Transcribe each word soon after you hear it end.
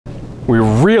We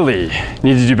really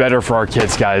need to do better for our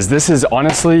kids, guys. This is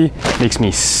honestly makes me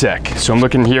sick. So I'm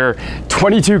looking here,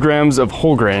 22 grams of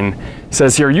whole grain. It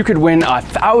says here, you could win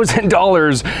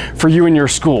 $1,000 for you and your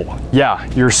school. Yeah,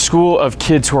 your school of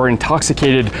kids who are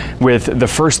intoxicated with the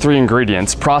first 3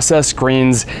 ingredients: processed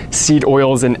grains, seed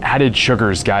oils, and added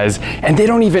sugars, guys. And they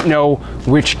don't even know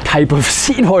which type of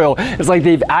seed oil. It's like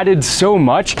they've added so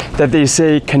much that they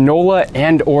say canola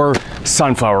and or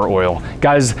sunflower oil.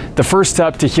 Guys, the first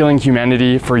step to healing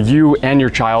humanity for you and your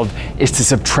child is to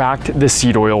subtract the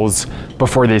seed oils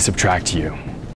before they subtract you.